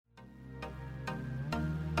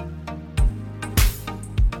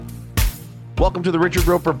Welcome to the Richard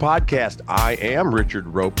Roper Podcast. I am Richard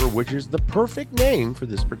Roper, which is the perfect name for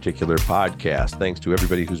this particular podcast. Thanks to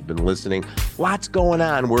everybody who's been listening. Lots going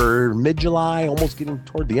on. We're mid-July, almost getting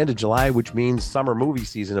toward the end of July, which means summer movie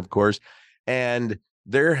season, of course. And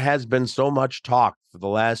there has been so much talk for the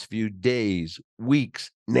last few days,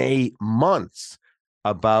 weeks, nay, months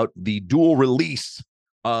about the dual release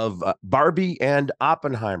of Barbie and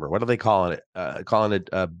Oppenheimer. What are they calling it?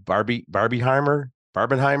 Barbenheimer?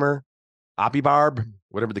 Oppie Barb,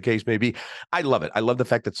 whatever the case may be. I love it. I love the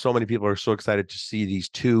fact that so many people are so excited to see these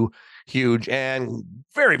two huge and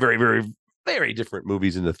very, very, very, very different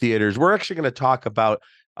movies in the theaters. We're actually going to talk about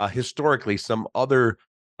historically some other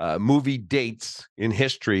movie dates in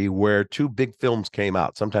history where two big films came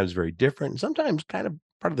out, sometimes very different, and sometimes kind of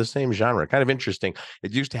part of the same genre. Kind of interesting.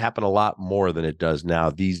 It used to happen a lot more than it does now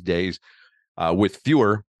these days. With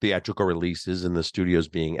fewer theatrical releases and the studios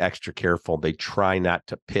being extra careful, they try not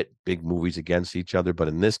to pit big movies against each other. But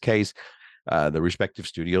in this case, the respective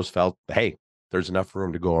studios felt, hey, there's enough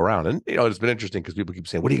room to go around. And, you know, it's been interesting because people keep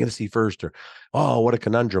saying, what are you going to see first? Or, oh, what a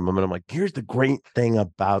conundrum. And I'm like, here's the great thing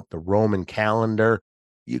about the Roman calendar.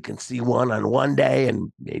 You can see one on one day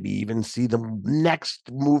and maybe even see the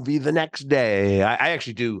next movie the next day. I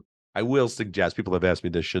actually do. I will suggest, people have asked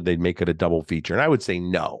me this, should they make it a double feature? And I would say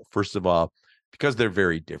no. First of all, because they're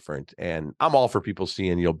very different. And I'm all for people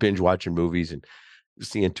seeing, binge watching movies and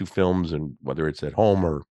seeing two films, and whether it's at home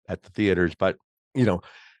or at the theaters. But,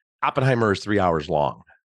 Oppenheimer is 3 hours long.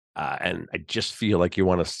 And I just feel like you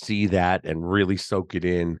want to see that and really soak it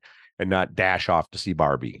in and not dash off to see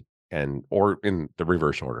Barbie or in the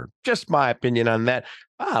reverse order. Just my opinion on that.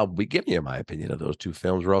 I'll be giving you my opinion of those two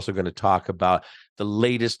films. We're also going to talk about the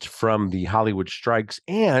latest from the Hollywood strikes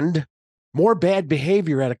and more bad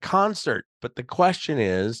behavior at a concert. But the question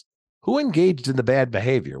is, who engaged in the bad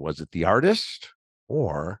behavior? Was it the artist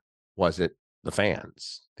or was it the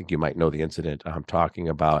fans? I think you might know the incident I'm talking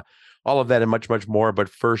about. All of that and much, much more. But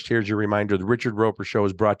first, here's your reminder. The Richard Roper Show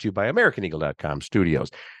is brought to you by AmericanEagle.com Studios.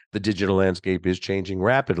 The digital landscape is changing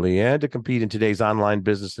rapidly, and to compete in today's online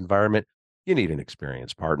business environment, you need an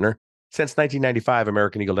experienced partner. Since 1995,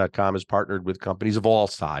 AmericanEagle.com has partnered with companies of all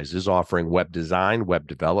sizes, offering web design, web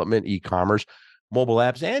development, e-commerce, mobile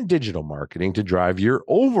apps, and digital marketing to drive your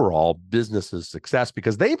overall business's success,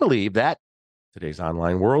 because they believe that today's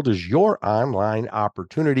online world is your online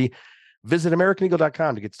opportunity. Visit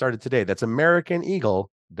AmericanEagle.com to get started today. That's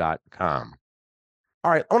AmericanEagle.com.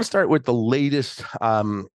 All right, I want to start with the latest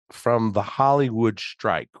from the Hollywood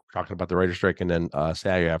strike. We're talking about the writer's strike and then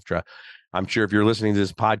SAG-AFTRA. I'm sure if you're listening to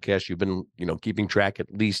this podcast, you've been, keeping track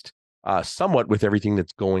at least somewhat with everything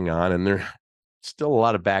that's going on. And there's still a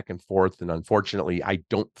lot of back and forth. And unfortunately, I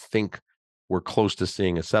don't think we're close to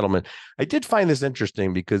seeing a settlement. I did find this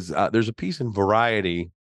interesting because there's a piece in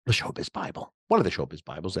Variety, the Showbiz Bible, one of the Showbiz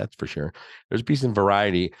Bibles, that's for sure. There's a piece in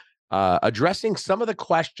Variety addressing some of the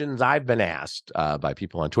questions I've been asked by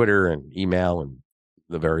people on Twitter and email and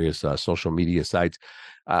the various social media sites.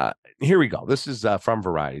 Here we go. This is from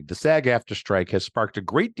Variety. The SAG-AFTRA strike has sparked a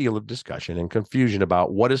great deal of discussion and confusion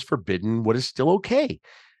about what is forbidden, what is still okay.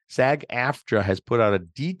 SAG-AFTRA has put out a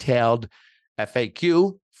detailed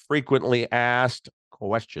FAQ, frequently asked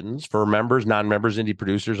questions for members, non-members, indie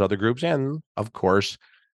producers, other groups, and, of course,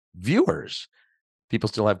 viewers. People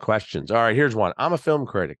still have questions. All right, here's one. I'm a film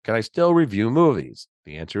critic. Can I still review movies?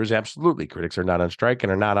 The answer is absolutely. Critics are not on strike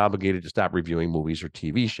and are not obligated to stop reviewing movies or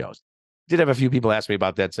TV shows. Did have a few people ask me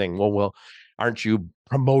about that, saying, well, aren't you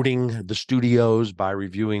promoting the studios by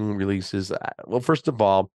reviewing releases? Well, first of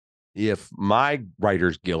all, if my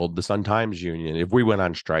Writers Guild, the Sun-Times Union, if we went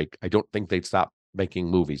on strike, I don't think they'd stop making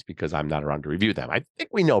movies because I'm not around to review them. I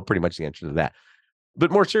think we know pretty much the answer to that. But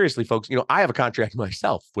more seriously, folks, I have a contract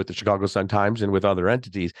myself with the Chicago Sun-Times and with other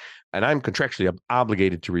entities, and I'm contractually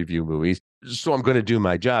obligated to review movies. So I'm going to do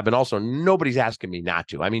my job. And also, nobody's asking me not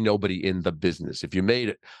to. I mean, nobody in the business. If you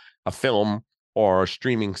made a film or a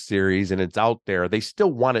streaming series and it's out there, they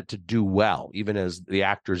still want it to do well, even as the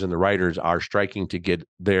actors and the writers are striking to get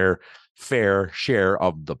their fair share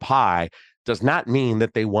of the pie. Does not mean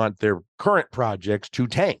that they want their current projects to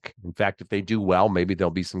tank. In fact, if they do well, maybe there'll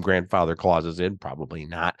be some grandfather clauses in, probably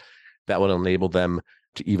not. That will enable them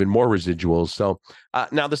to even more residuals. So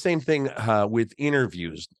now the same thing with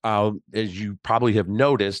interviews. As you probably have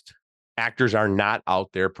noticed, actors are not out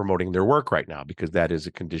there promoting their work right now because that is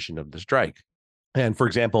a condition of the strike. And for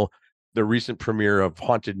example, the recent premiere of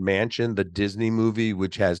Haunted Mansion, the Disney movie,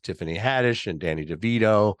 which has Tiffany Haddish and Danny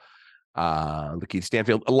DeVito, Lakeith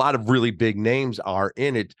Stanfield, a lot of really big names are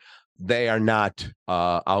in it. They are not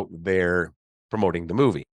out there promoting the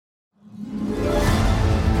movie.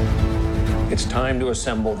 It's time to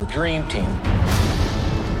assemble the dream team.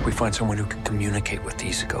 We find someone who can communicate with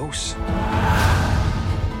these ghosts.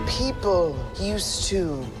 People used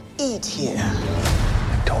to eat here.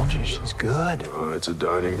 I told you she's good. It's a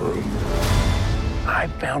dining room. I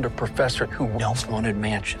found a professor who knows haunted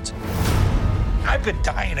mansions. I've been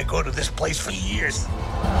dying to go to this place for years.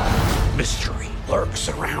 Mystery lurks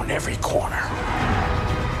around every corner.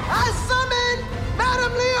 I summon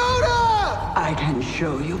Madame Leota! I can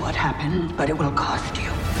show you what happened, but it will cost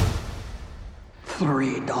you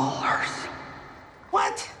 $3.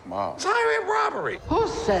 What? Wow. It's highway robbery. Who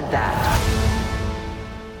said that?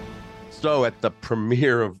 So at the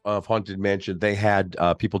premiere of Haunted Mansion, they had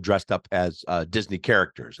people dressed up as Disney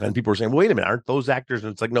characters, and people were saying, "Wait a minute, aren't those actors?"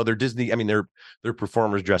 And it's like, no, they're Disney. I mean, they're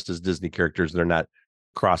performers dressed as Disney characters. They're not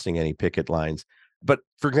crossing any picket lines. But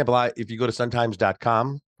for example, if you go to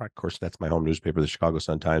suntimes.com, of course, that's my home newspaper, the Chicago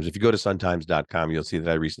Sun-Times. If you go to suntimes.com, you'll see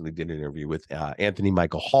that I recently did an interview with Anthony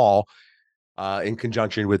Michael Hall in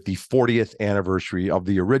conjunction with the 40th anniversary of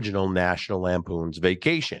the original National Lampoon's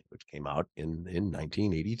Vacation, which came out in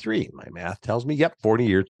 1983. My math tells me, yep, 40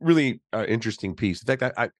 years. Really interesting piece. In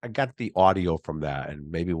fact, I got the audio from that,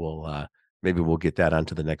 and maybe we'll get that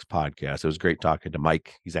onto the next podcast. It was great talking to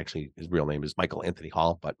Mike. He's actually, his real name is Michael Anthony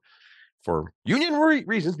Hall, but for union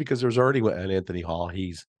reasons, because there's already an Anthony Hall,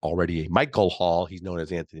 he's already a Michael Hall. He's known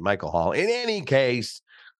as Anthony Michael Hall. In any case,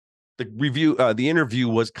 the interview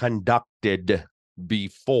was conducted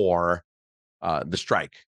before the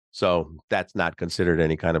strike, so that's not considered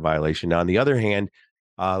any kind of violation. Now, on the other hand,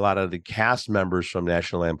 a lot of the cast members from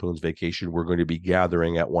National Lampoon's Vacation were going to be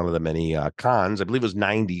gathering at one of the many cons. I believe it was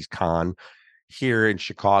 90s Con here in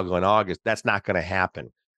Chicago in August. That's not going to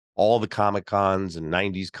happen. All the Comic Cons and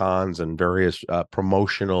 90s Cons and various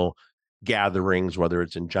promotional gatherings, whether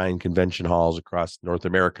it's in giant convention halls across North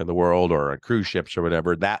America and the world or on cruise ships or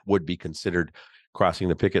whatever, that would be considered crossing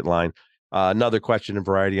the picket line. Another question in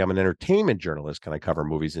Variety: I'm an entertainment journalist. Can I cover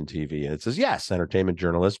movies and TV? And it says, yes, entertainment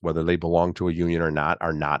journalists, whether they belong to a union or not,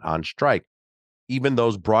 are not on strike. Even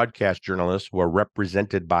those broadcast journalists who are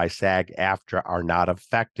represented by SAG-AFTRA are not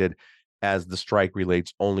affected, as the strike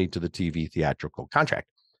relates only to the TV theatrical contract.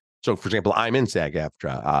 So, for example, I'm in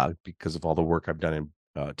SAG-AFTRA because of all the work I've done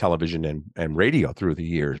in television and radio through the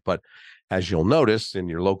years. But as you'll notice, in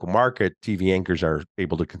your local market, TV anchors are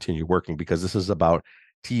able to continue working because this is about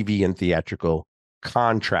TV and theatrical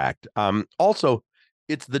contract. Also,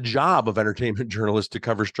 it's the job of entertainment journalists to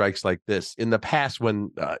cover strikes like this. In the past,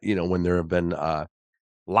 when there have been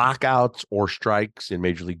lockouts or strikes in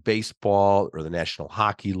Major League Baseball or the National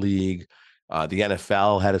Hockey League, the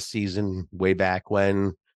NFL had a season way back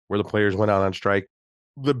when where the players went out on strike.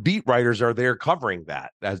 The beat writers are there covering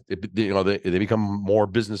that. As they become more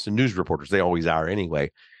business and news reporters. They always are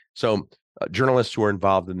anyway. So journalists who are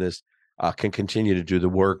involved in this can continue to do the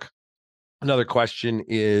work. Another question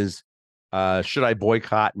is, should I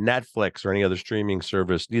boycott Netflix or any other streaming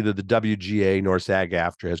service? Neither the WGA nor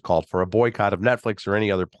SAG-AFTRA has called for a boycott of Netflix or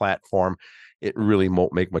any other platform. It really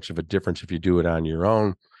won't make much of a difference if you do it on your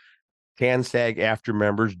own. Can SAG-AFTRA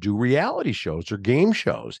members do reality shows or game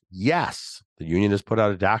shows? Yes. The union has put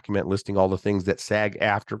out a document listing all the things that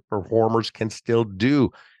SAG-AFTRA performers can still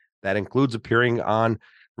do. That includes appearing on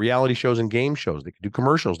reality shows and game shows. They can do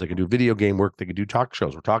commercials. They can do video game work. They can do talk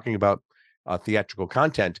shows. We're talking about theatrical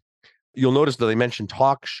content. You'll notice that they mentioned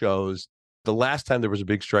talk shows. The last time there was a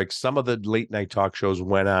big strike, some of the late night talk shows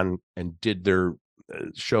went on and did their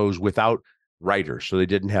shows without writers. So they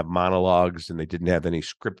didn't have monologues and they didn't have any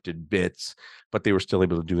scripted bits, but they were still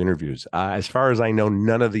able to do interviews. As far as I know,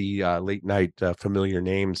 none of the late night familiar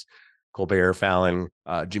names, Colbert, Fallon,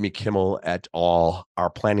 Jimmy Kimmel et al.,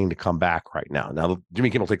 are planning to come back right now. Now,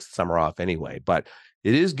 Jimmy Kimmel takes the summer off anyway, but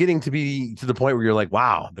it is getting to be to the point where you're like,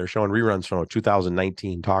 wow, they're showing reruns from a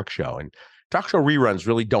 2019 talk show. And talk show reruns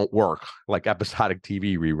really don't work like episodic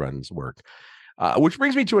TV reruns work. Which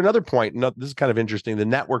brings me to another point. This is kind of interesting. The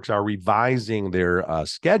networks are revising their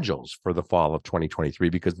schedules for the fall of 2023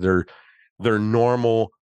 because their normal,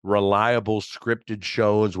 reliable, scripted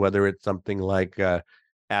shows, whether it's something like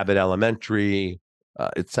Abbott Elementary,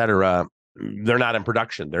 etc., they're not in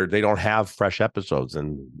production. They don't have fresh episodes,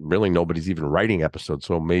 and really nobody's even writing episodes,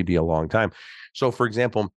 so maybe a long time. So, for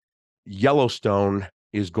example, Yellowstone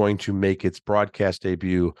is going to make its broadcast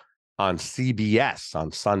debut on CBS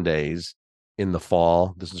on Sundays in the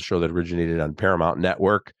fall. This is a show that originated on Paramount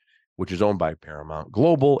Network, which is owned by Paramount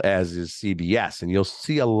Global, as is CBS. And you'll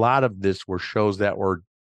see a lot of this where shows that were,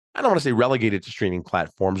 I don't want to say relegated to streaming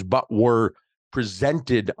platforms, but were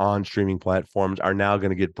presented on streaming platforms are now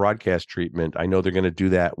going to get broadcast treatment. I know they're going to do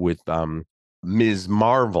that with Ms.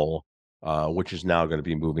 Marvel which is now going to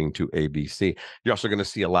be moving to ABC. You're also going to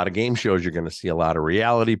see a lot of game shows. You're going to see a lot of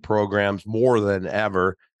reality programs more than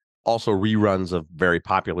ever. Also reruns of very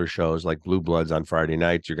popular shows like Blue Bloods on Friday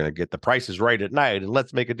nights. You're going to get The Price is Right at night and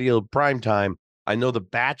Let's Make a Deal prime time. I know The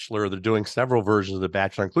Bachelor, they're doing several versions of The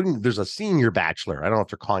Bachelor, including there's a Senior Bachelor. I don't know if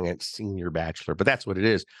they're calling it Senior Bachelor, but that's what it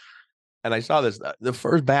is. And I saw this. The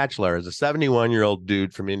first Bachelor is a 71-year-old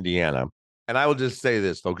dude from Indiana. And I will just say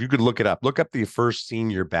this, folks. You could look it up. Look up the first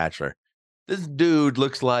Senior Bachelor. This dude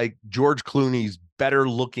looks like George Clooney's better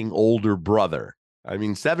looking older brother. I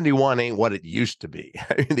mean, 71 ain't what it used to be.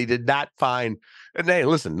 I mean, they did not find, and hey,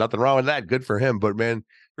 listen, nothing wrong with that. Good for him. But man,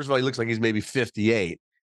 first of all, he looks like he's maybe 58,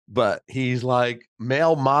 but he's like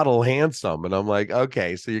male model handsome. And I'm like,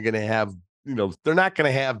 okay, so you're going to have, they're not going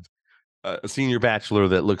to have a Senior Bachelor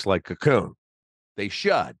that looks like Cocoon. They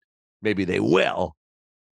should. Maybe they will.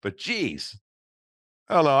 But geez,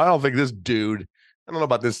 I don't know. I don't think this dude, I don't know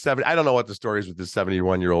about this I don't know what the story is with this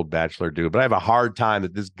 71-year-old Bachelor dude, but I have a hard time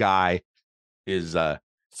that this guy is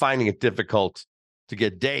finding it difficult to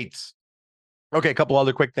get dates. Okay, a couple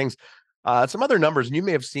other quick things. Some other numbers, and you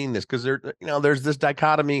may have seen this because there's this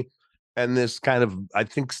dichotomy and this kind of, I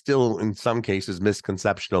think, still in some cases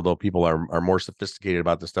misconception, although people are more sophisticated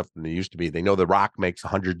about this stuff than they used to be. They know The Rock makes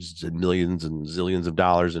hundreds and millions and zillions of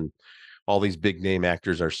dollars, and all these big name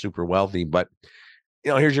actors are super wealthy. But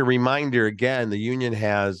here's your reminder again: the union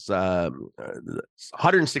has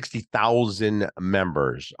 160,000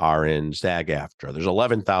 members are in SAG-AFTRA. There's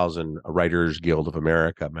 11,000 Writers Guild of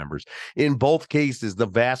America members. In both cases, the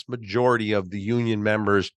vast majority of the union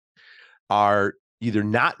members are either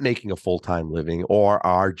not making a full-time living or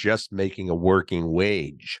are just making a working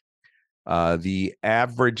wage. The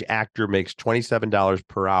average actor makes $27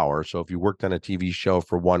 per hour. So if you worked on a TV show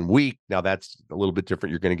for 1 week, now that's a little bit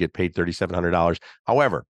different. You're going to get paid $3,700.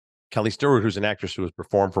 However, Kelly Stewart, who's an actress who has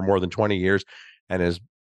performed for more than 20 years and has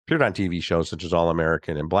appeared on TV shows such as All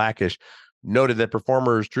American and Blackish, noted that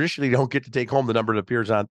performers traditionally don't get to take home the number that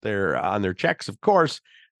appears on their checks. Of course,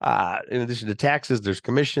 in addition to taxes, there's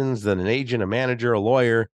commissions, then an agent, a manager, a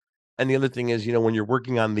lawyer. And the other thing is, when you're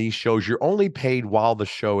working on these shows, you're only paid while the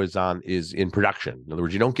show is in production. In other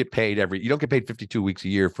words, you don't get paid 52 weeks a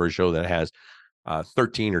year for a show that has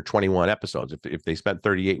 13 or 21 episodes. If they spent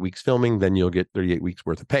 38 weeks filming, then you'll get 38 weeks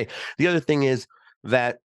worth of pay. The other thing is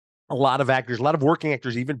that a lot of working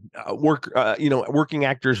actors, even working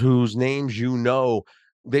actors whose names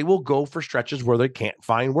they will go for stretches where they can't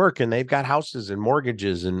find work, and they've got houses and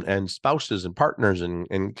mortgages and spouses and partners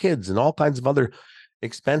and kids and all kinds of other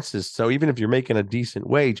expenses. So even if you're making a decent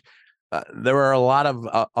wage, there are a lot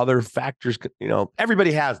of other factors.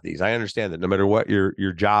 Everybody has these. I understand that no matter what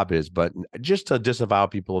your job is, but just to disavow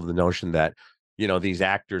people of the notion that these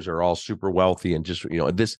actors are all super wealthy and just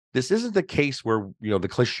this isn't the case where the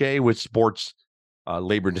cliche with sports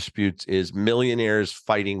labor disputes is millionaires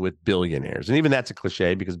fighting with billionaires, and even that's a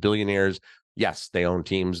cliche because billionaires, yes, they own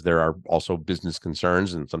teams. There are also business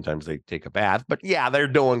concerns, and sometimes they take a bath. But yeah, they're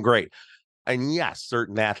doing great. And yes,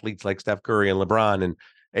 certain athletes like Steph Curry and LeBron and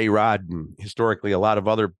A-Rod and historically a lot of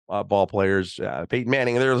other ball players, Peyton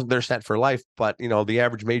Manning, they're set for life. But, the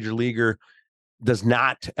average major leaguer does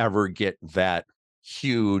not ever get that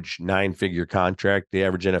huge 9-figure contract. The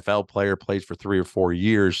average NFL player plays for 3 or 4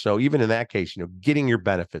 years. So even in that case, getting your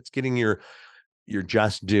benefits, getting your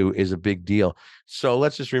just due is a big deal. So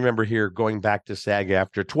let's just remember here, going back to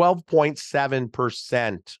SAG-AFTRA,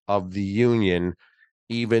 12.7% of the union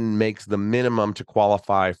even makes the minimum to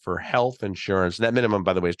qualify for health insurance. That minimum,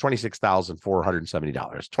 by the way, is $26,470.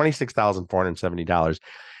 $26,470.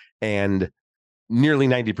 And nearly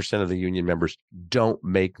 90% of the union members don't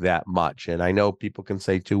make that much. And I know people can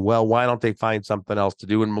say too, well, why don't they find something else to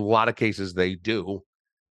do? In a lot of cases, they do.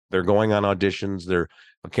 They're going on auditions. They're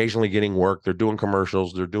occasionally getting work. They're doing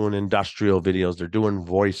commercials. They're doing industrial videos. They're doing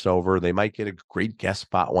voiceover. They might get a great guest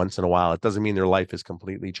spot once in a while. It doesn't mean their life is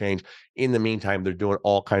completely changed. In the meantime, they're doing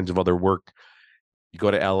all kinds of other work. You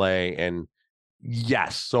go to LA and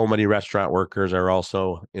yes, so many restaurant workers are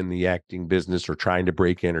also in the acting business or trying to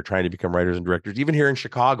break in or trying to become writers and directors. Even here in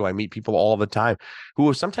Chicago, I meet people all the time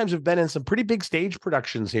who sometimes have been in some pretty big stage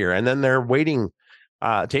productions here, and then they're waiting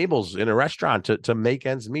tables in a restaurant to make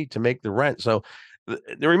ends meet, to make the rent. So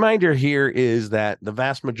the reminder here is that the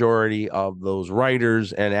vast majority of those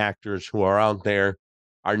writers and actors who are out there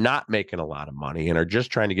are not making a lot of money and are just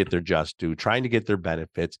trying to get their just due, trying to get their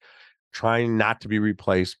benefits, trying not to be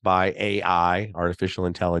replaced by AI, artificial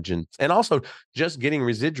intelligence, and also just getting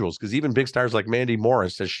residuals. Because even big stars like Mandy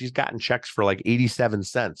Morris says she's gotten checks for like 87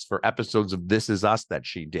 cents for episodes of This Is Us that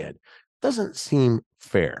she did. Doesn't seem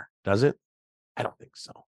fair, does it? I don't think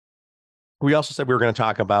so. We also said we were going to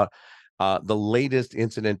talk about the latest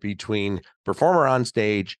incident between performer on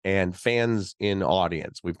stage and fans in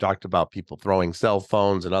audience. We've talked about people throwing cell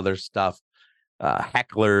phones and other stuff,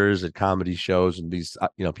 hecklers at comedy shows, and these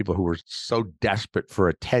people who were so desperate for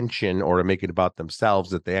attention or to make it about themselves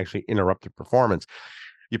that they actually interrupt the performance.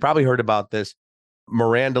 You probably heard about this.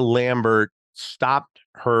 Miranda Lambert stopped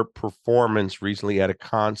her performance recently at a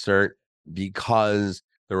concert because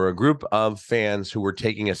there were a group of fans who were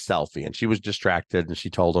taking a selfie, and she was distracted, and she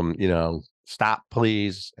told them, stop,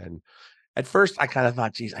 please. And at first I kind of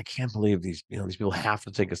thought, geez, I can't believe these people have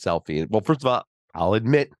to take a selfie. Well, first of all, I'll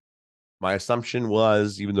admit my assumption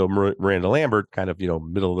was, even though Miranda Lambert kind of,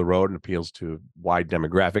 middle of the road and appeals to a wide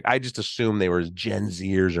demographic, I just assumed they were Gen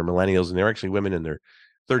Zers or millennials, and they're actually women in their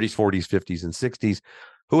 30s, 40s, 50s, and 60s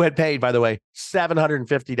who had paid, by the way,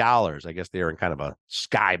 $750. I guess they were in kind of a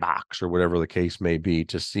skybox or whatever the case may be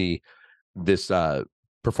to see this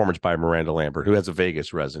performance by Miranda Lambert, who has a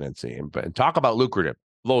Vegas residency. And talk about lucrative.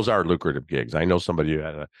 Those are lucrative gigs. I know somebody who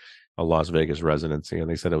had a Las Vegas residency, and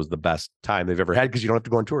they said it was the best time they've ever had because you don't have to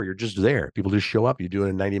go on tour. You're just there. People just show up. You do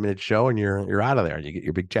a 90-minute show, and you're out of there. You get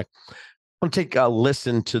your big check. I'm going to take a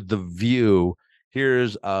listen to The View.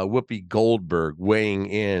 Here's Whoopi Goldberg weighing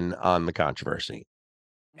in on the controversy.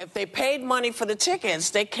 If they paid money for the tickets,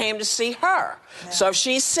 they came to see her. Yeah. So if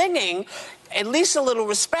she's singing, at least a little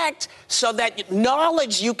respect so that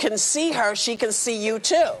knowledge you can see her, she can see you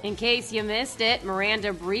too. In case you missed it,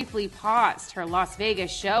 Miranda briefly paused her Las Vegas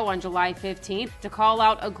show on July 15th to call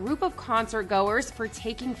out a group of concert goers for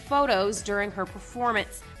taking photos during her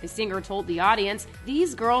performance. The singer told the audience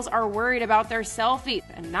these girls are worried about their selfies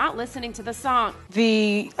and not listening to the song.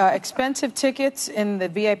 The expensive tickets in the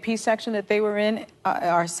VIP section that they were in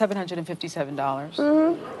are $757.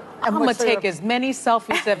 Mm-hmm. I'm going to take as many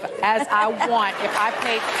selfies as I want if I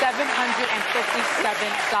paid $757.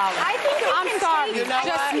 I think I'm sorry,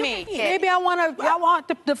 just me. Maybe I want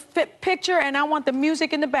the picture and I want the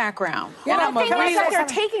music in the background. Well, and they're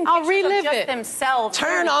taking I'll pictures relive of just it themselves.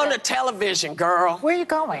 Turn on the television, girl. Where are you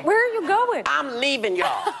going? Where are you going? I'm leaving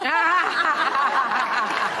y'all.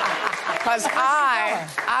 Because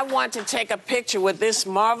I want to take a picture with this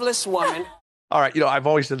marvelous woman. All right. I've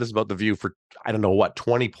always said this about The View for,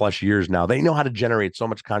 20 plus years now. They know how to generate so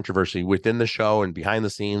much controversy within the show and behind the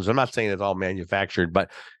scenes. I'm not saying it's all manufactured,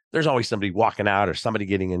 but there's always somebody walking out or somebody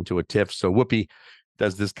getting into a tiff. So Whoopi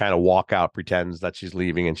does this kind of walkout, pretends that she's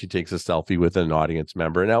leaving, and she takes a selfie with an audience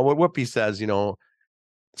member. Now, what Whoopi says,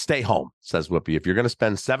 stay home, says Whoopi. If you're going to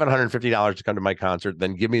spend $750 to come to my concert,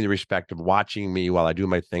 then give me the respect of watching me while I do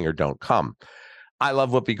my thing or don't come. I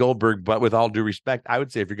love Whoopi Goldberg, but with all due respect, I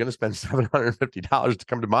would say if you're going to spend $750 to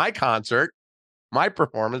come to my concert, my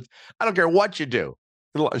performance, I don't care what you do.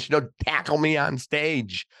 Tackle me on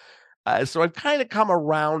stage. So I've kind of come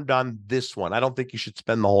around on this one. I don't think you should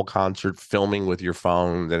spend the whole concert filming with your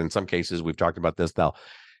phone. And in some cases, we've talked about this, they'll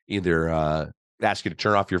either ask you to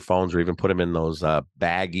turn off your phones or even put them in those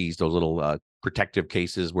baggies, those little protective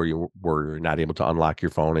cases where you were not able to unlock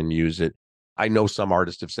your phone and use it. I know some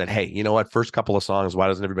artists have said, hey, you know what? First couple of songs, why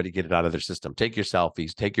doesn't everybody get it out of their system? Take your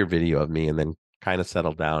selfies, take your video of me, and then kind of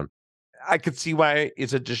settle down. I could see why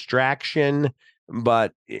it's a distraction,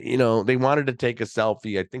 but, they wanted to take a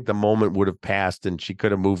selfie. I think the moment would have passed and she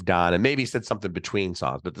could have moved on and maybe said something between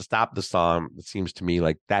songs. But to stop the song, it seems to me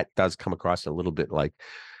like that does come across a little bit like,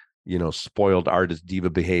 spoiled artist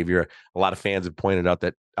diva behavior. A lot of fans have pointed out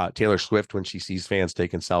that Taylor Swift, when she sees fans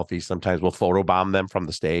taking selfies, sometimes will photobomb them from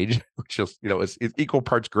the stage, which is, it's equal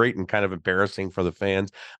parts great and kind of embarrassing for the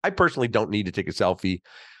fans. I personally don't need to take a selfie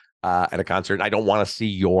at a concert. I don't want to see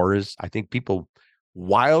yours. I think people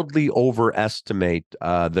wildly overestimate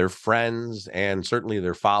their friends and certainly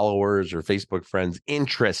their followers or Facebook friends'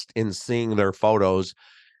 interest in seeing their photos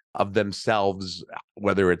of themselves,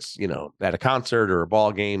 whether it's, at a concert or a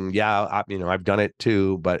ball game. Yeah, I've done it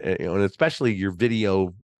too, but, and especially your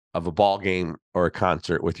video of a ball game or a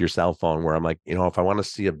concert with your cell phone, where I'm like, if I want to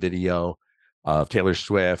see a video of Taylor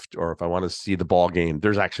Swift or if I want to see the ball game,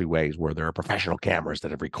 there's actually ways where there are professional cameras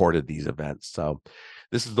that have recorded these events. So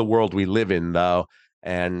this is the world we live in, though.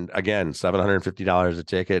 And again, $750 a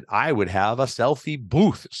ticket. I would have a selfie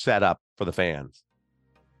booth set up for the fans.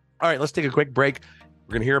 All right, let's take a quick break.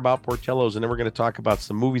 We're going to hear about Portillo's, and then we're going to talk about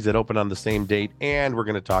some movies that open on the same date, and we're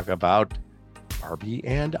going to talk about Barbie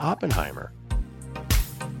and Oppenheimer.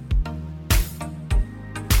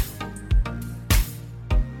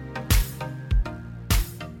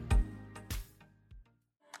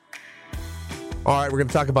 All right, we're going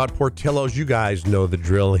to talk about Portillo's. You guys know the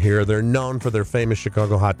drill here. They're known for their famous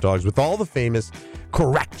Chicago hot dogs with all the famous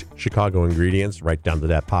correct Chicago ingredients, right down to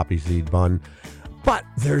that poppy seed bun. But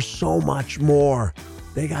there's so much more.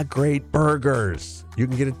 They got great burgers. You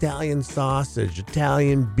can get Italian sausage,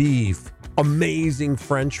 Italian beef, amazing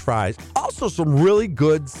French fries. Also some really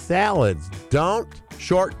good salads. Don't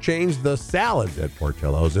shortchange the salads at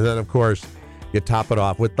Portillo's. And then, of course, you top it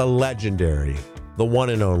off with the legendary, the one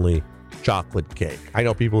and only chocolate cake. I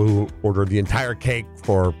know people who order the entire cake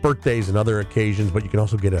for birthdays and other occasions, but you can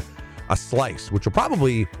also get a slice, which will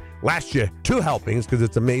probably last you 2 helpings because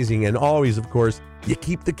it's amazing. And always, of course, you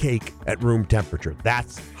keep the cake at room temperature.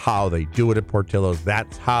 That's how they do it at Portillo's.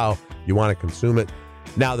 That's how you want to consume it.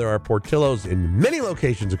 Now, there are Portillo's in many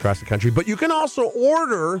locations across the country, but you can also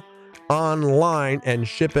order online and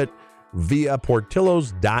ship it via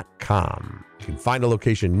portillos.com. You can find a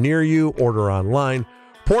location near you, order online.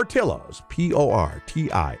 Portillo's,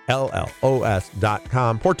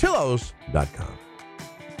 Portillos.com, Portillos.com.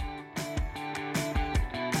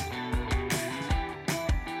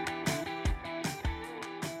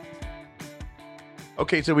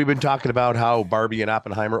 Okay, so we've been talking about how Barbie and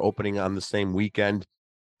Oppenheimer opening on the same weekend.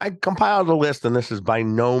 I compiled a list, and this is by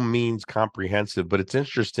no means comprehensive, but it's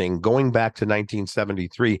interesting. Going back to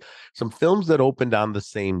 1973, some films that opened on the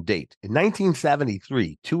same date. In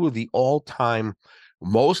 1973, 2 of the all-time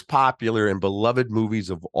most popular and beloved movies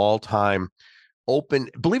of all time opened.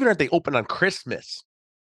 Believe it or not, they opened on Christmas.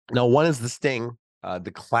 Now, one is The Sting,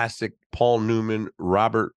 the classic Paul Newman,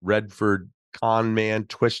 Robert Redford con man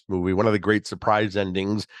twist movie, one of the great surprise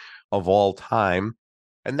endings of all time.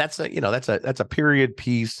 And that's a period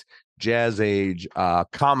piece, jazz age,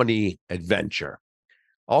 comedy adventure.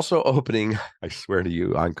 Also opening, I swear to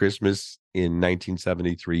you, on Christmas in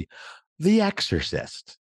 1973, The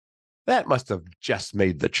Exorcist. That must have just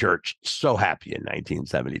made the church so happy in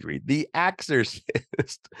 1973. The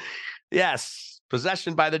Exorcist. Yes,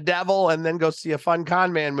 possession by the devil, and then go see a fun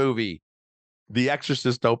con man movie. The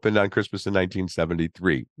Exorcist opened on Christmas in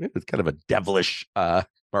 1973. It was kind of a devilish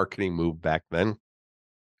marketing move back then.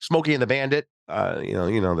 Smokey and the Bandit,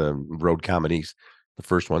 the road comedies, the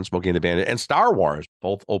first one, Smokey and the Bandit, and Star Wars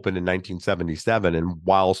both opened in 1977. And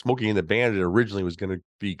while Smokey and the Bandit originally was going to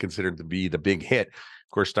be considered to be the big hit,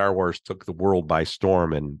 of course, Star Wars took the world by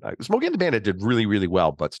storm. And Smokey and the Bandit did really, really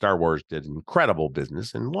well, but Star Wars did incredible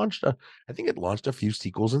business and launched a few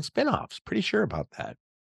sequels and spinoffs. Pretty sure about that.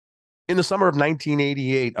 In the summer of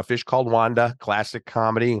 1988, A Fish Called Wanda, classic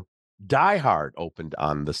comedy. Die Hard opened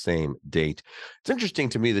on the same date. It's interesting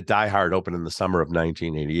to me that Die Hard opened in the summer of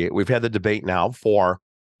 1988. We've had the debate now for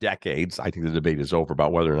decades. I think the debate is over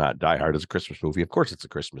about whether or not Die Hard is a Christmas movie. Of course, it's a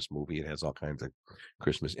Christmas movie. It has all kinds of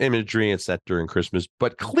Christmas imagery. It's set during Christmas.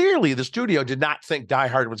 But clearly, the studio did not think Die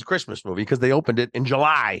Hard was a Christmas movie because they opened it in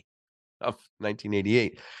July of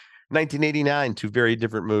 1988. 1989, 2 very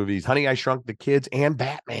different movies. Honey, I Shrunk the Kids and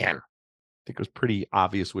Batman. I think it was pretty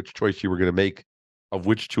obvious which choice you were going to make of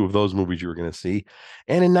which 2 of those movies you were going to see.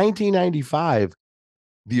 And in 1995,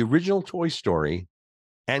 the original Toy Story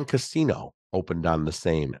and Casino opened on the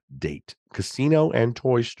same date. Casino and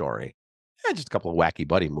Toy Story. Just a couple of wacky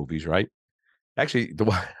buddy movies, right? Actually, the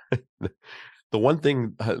one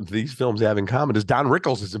thing these films have in common is Don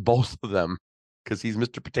Rickles is in both of them because he's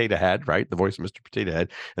Mr. Potato Head, right? The voice of Mr. Potato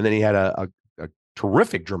Head. And then he had a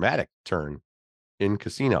terrific dramatic turn in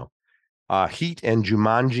Casino. Heat and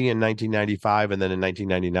Jumanji in 1995, and then in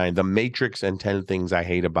 1999, The Matrix and 10 Things I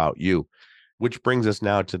Hate About You, which brings us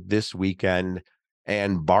now to this weekend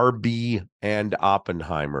and Barbie and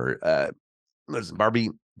Oppenheimer. Listen,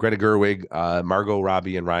 Barbie, Greta Gerwig, Margot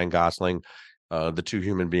Robbie, and Ryan Gosling, the 2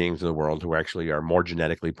 human beings in the world who actually are more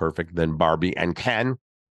genetically perfect than Barbie and Ken.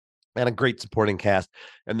 And a great supporting cast.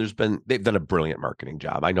 And they've done a brilliant marketing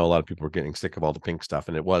job. I know a lot of people are getting sick of all the pink stuff,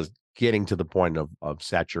 and it was getting to the point of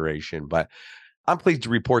saturation, but I'm pleased to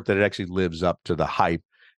report that it actually lives up to the hype.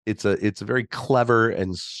 It's a very clever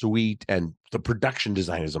and sweet, and the production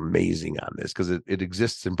design is amazing on this because it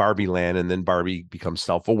exists in Barbie land, and then Barbie becomes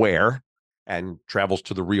self-aware and travels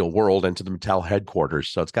to the real world and to the Mattel headquarters.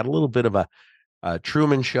 So it's got a little bit of a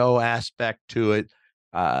Truman Show aspect to it.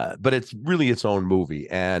 But it's really its own movie.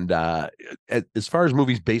 And as far as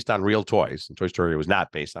movies based on real toys, and Toy Story was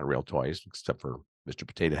not based on real toys, except for Mr.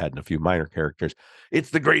 Potato Head and a few minor characters.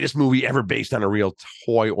 It's the greatest movie ever based on a real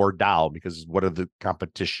toy or doll, because what are the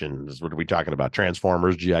competitions? What are we talking about?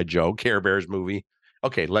 Transformers, G.I. Joe, Care Bears movie.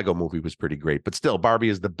 Okay, Lego movie was pretty great, but still, Barbie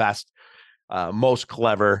is the best, most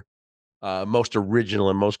clever, most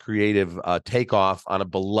original, and most creative takeoff on a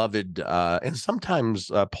beloved and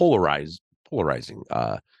sometimes polarizing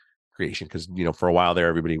creation, because for a while there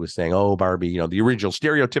everybody was saying, oh, Barbie, the original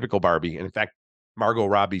stereotypical Barbie, and in fact Margot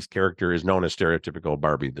Robbie's character is known as stereotypical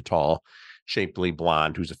Barbie, the tall, shapely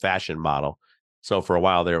blonde who's a fashion model. So for a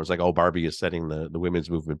while there, it was like, oh, Barbie is setting the women's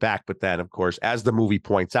movement back. But then, of course, as the movie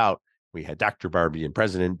points out, we had Dr. Barbie and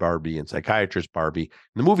President Barbie and Psychiatrist Barbie.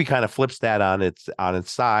 And the movie kind of flips that on its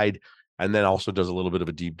side, and then also does a little bit of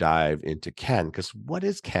a deep dive into Ken. Because what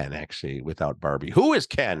is Ken actually without Barbie? Who is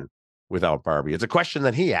Ken without Barbie? It's a question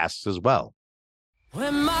that he asks as well.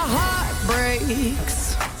 When my heart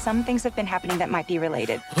breaks, some things have been happening that might be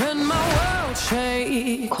related. When my world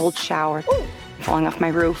shakes, cold shower, falling off my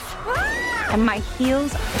roof, and my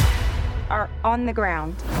heels are on the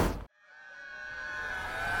ground.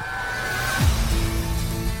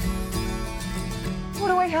 What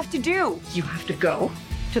do I have to do? You have to go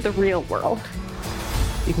to the real world.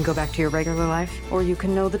 You can go back to your regular life, or you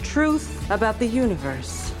can know the truth about the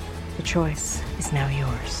universe. The choice is now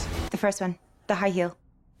yours. The first one, the high heel.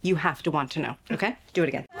 You have to want to know, okay? Do it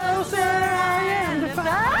again.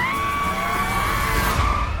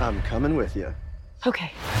 I'm coming with you.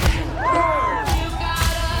 Okay.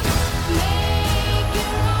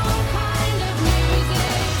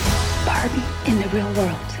 Barbie in the real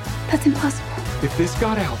world. That's impossible. If this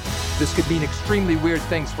got out, this could mean extremely weird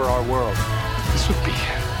things for our world. This would be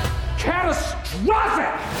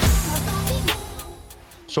catastrophic!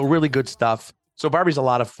 So really good stuff. So Barbie's a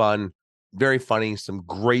lot of fun, very funny, some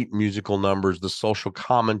great musical numbers. The social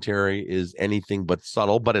commentary is anything but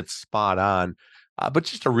subtle, but it's spot on. But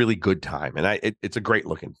just a really good time. And it's a great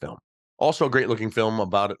looking film. Also a great looking film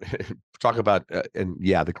about talk about, and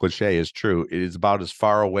yeah, the cliche is true. It is about as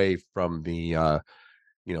far away from the,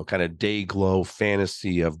 kind of day glow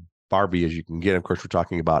fantasy of Barbie as you can get. Of course, we're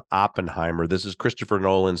talking about Oppenheimer. This is Christopher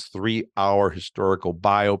Nolan's 3-hour historical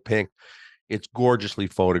biopic. It's gorgeously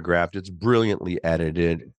photographed. It's brilliantly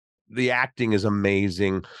edited. The acting is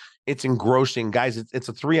amazing. It's engrossing. Guys, it's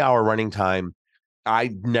a 3-hour running time.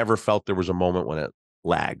 I never felt there was a moment when it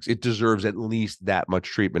lags. It deserves at least that much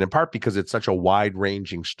treatment, in part because it's such a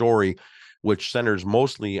wide-ranging story, which centers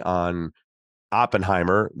mostly on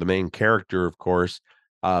Oppenheimer, the main character, of course,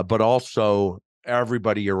 but also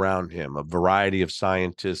everybody around him, a variety of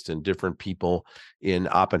scientists and different people in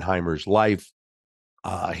Oppenheimer's life,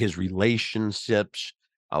 his relationships.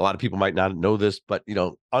 A lot of people might not know this, but,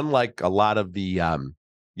 unlike a lot of the,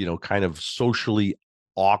 kind of socially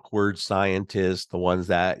awkward scientists, the ones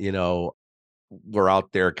that, were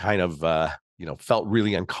out there kind of, felt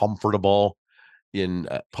really uncomfortable in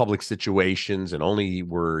public situations and only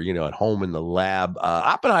were, at home in the lab.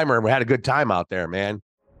 Oppenheimer had a good time out there, man.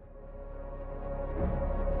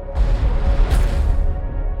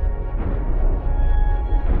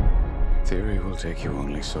 Theory will take you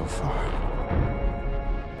only so far.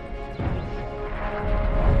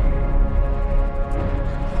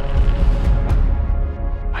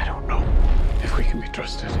 I don't know if we can be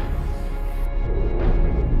trusted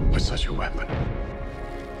with such a weapon.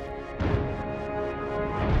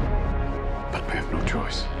 But we have no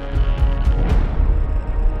choice.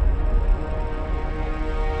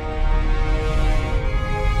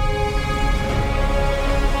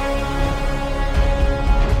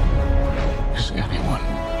 Is anyone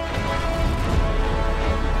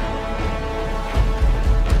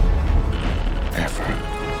ever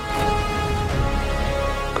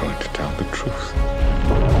going to tell the truth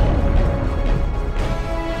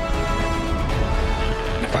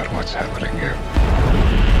about what's happening here?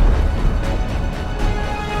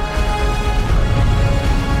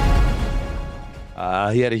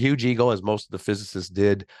 He had a huge ego, as most of the physicists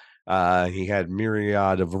did. He had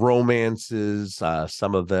myriad of romances.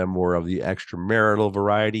 Some of them were of the extramarital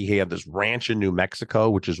variety. He had this ranch in New Mexico,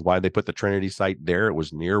 which is why they put the Trinity site there. It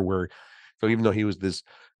was near where, so even though he was this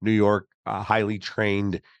New York, highly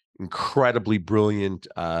trained, incredibly brilliant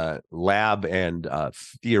lab and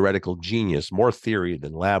theoretical genius, more theory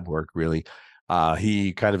than lab work, really,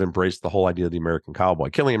 he kind of embraced the whole idea of the American cowboy.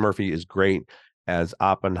 Cillian Murphy is great as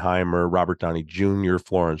Oppenheimer, Robert Downey Jr.,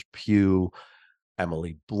 Florence Pugh,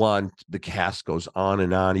 Emily Blunt. The cast goes on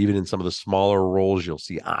and on. Even in some of the smaller roles, you'll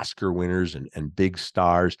see Oscar winners and big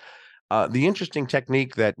stars. The interesting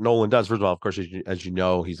technique that Nolan does, first of all, of course, as you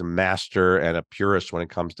know, he's a master and a purist when it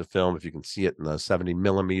comes to film. If you can see it in the 70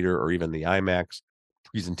 millimeter or even the IMAX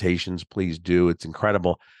presentations, please do. It's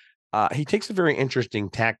incredible. He takes a very interesting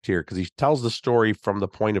tact here because he tells the story from the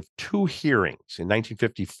point of two hearings. In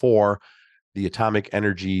 1954, the Atomic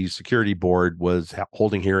Energy Security Board was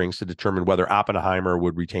holding hearings to determine whether Oppenheimer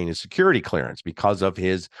would retain his security clearance because of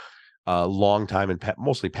his long time and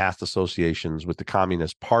mostly past associations with the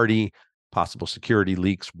Communist Party, possible security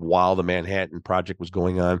leaks while the Manhattan Project was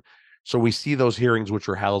going on. So we see those hearings, which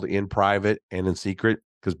were held in private and in secret,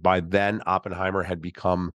 because by then Oppenheimer had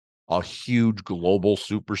become a huge global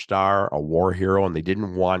superstar, a war hero, and they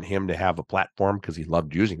didn't want him to have a platform because he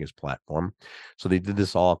loved using his platform. So they did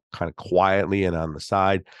this all kind of quietly and on the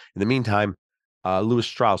side. In the meantime, Louis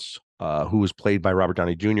Strauss, who was played by Robert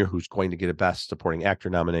Downey Jr., who's going to get a Best Supporting Actor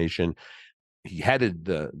nomination, he headed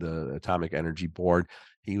the Atomic Energy Board.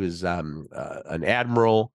 He was an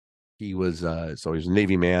admiral. He was so he was a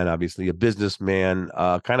Navy man, obviously a businessman,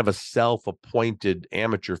 kind of a self-appointed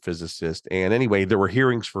amateur physicist. And anyway, there were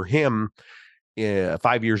hearings for him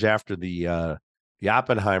 5 years after the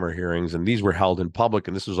Oppenheimer hearings, and these were held in public.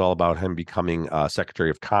 And this was all about him becoming Secretary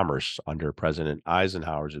of Commerce under President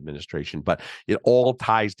Eisenhower's administration. But it all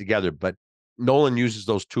ties together. But Nolan uses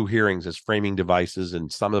those two hearings as framing devices,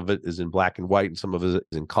 and some of it is in black and white, and some of it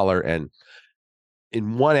is in color. And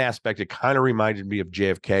in one aspect, it kind of reminded me of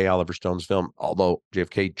JFK, Oliver Stone's film, although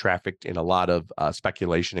JFK trafficked in a lot of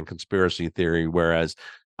speculation and conspiracy theory, whereas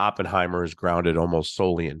Oppenheimer is grounded almost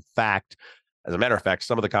solely in fact. As a matter of fact,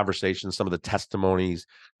 some of the conversations, some of the testimonies,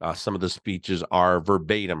 some of the speeches are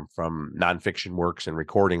verbatim from nonfiction works and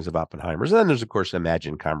recordings of Oppenheimer's. And then there's, of course,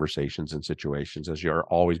 imagined conversations and situations, as you're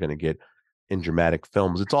always going to get in dramatic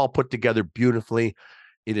films. It's all put together beautifully.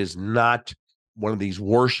 It is not one of these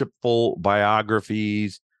worshipful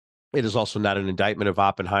biographies. It is also not an indictment of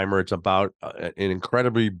Oppenheimer. It's about an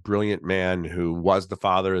incredibly brilliant man who was the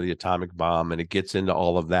father of the atomic bomb, and it gets into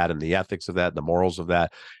all of that and the ethics of that, the morals of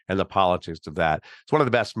that, and the politics of that. It's one of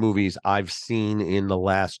the best movies I've seen in the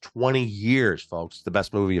last 20 years, folks. It's the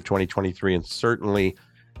best movie of 2023, and certainly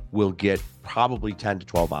will get probably 10 to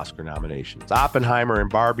 12 Oscar nominations. Oppenheimer and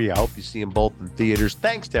Barbie, I hope you see them both in theaters.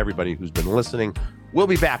 Thanks to everybody who's been listening. We'll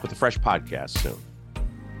be back with a fresh podcast soon.